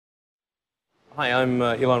Hi, I'm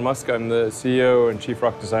Elon Musk. I'm the CEO and Chief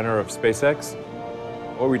Rocket Designer of SpaceX.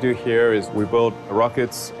 What we do here is we build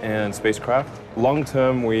rockets and spacecraft. Long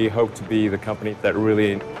term, we hope to be the company that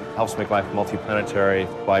really helps make life multi-planetary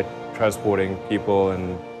by transporting people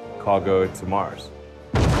and cargo to Mars.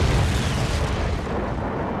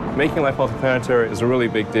 Making life multi-planetary is a really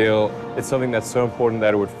big deal. It's something that's so important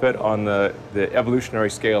that it would fit on the evolutionary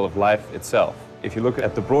scale of life itself. If you look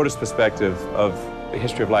at the broadest perspective of the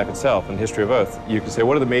history of life itself and the history of Earth, you can say,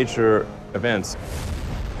 what are the major events?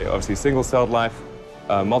 Obviously, single-celled life,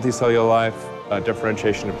 multi-cellular life,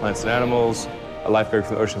 differentiation of plants and animals, life going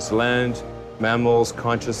from the oceans to land, mammals,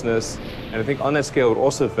 consciousness. And I think on that scale, it would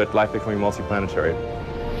also fit life becoming multi-planetary.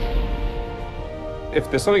 If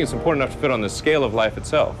there's something that's important enough to fit on the scale of life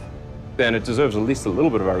itself, then it deserves at least a little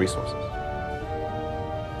bit of our resources.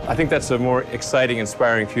 I think that's a more exciting,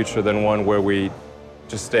 inspiring future than one where we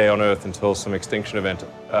just stay on Earth until some extinction event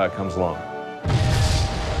comes along.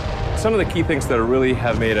 Some of the key things that really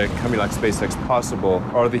have made a company like SpaceX possible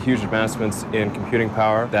are the huge advancements in computing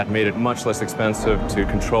power that made it much less expensive to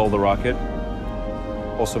control the rocket,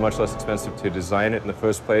 also much less expensive to design it in the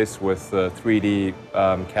first place with 3D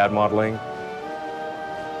CAD modeling.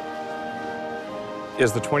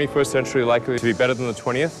 Is the 21st century likely to be better than the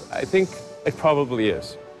 20th? I think it probably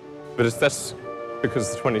is. But that's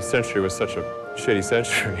because the 20th century was such a shitty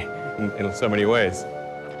century in so many ways.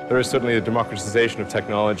 There is certainly a democratization of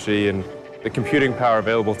technology, and the computing power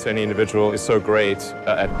available to any individual is so great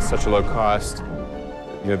at such a low cost.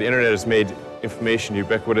 You know, the internet has made information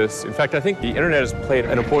ubiquitous. In fact, I think the internet has played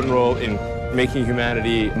an important role in making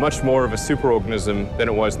humanity much more of a superorganism than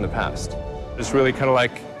it was in the past. It's really kind of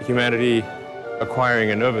like humanity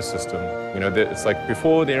acquiring a nervous system. You know, it's like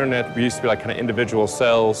before the internet, we used to be like kind of individual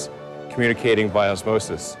cells communicating by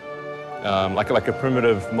osmosis, like a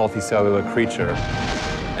primitive multi-cellular creature.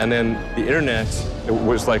 And then the internet, it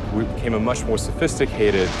was like we became a much more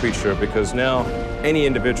sophisticated creature because now any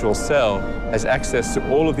individual cell has access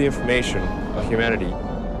to all of the information of humanity.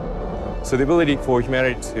 So the ability for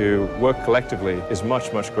humanity to work collectively is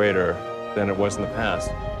much, much greater than it was in the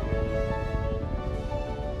past.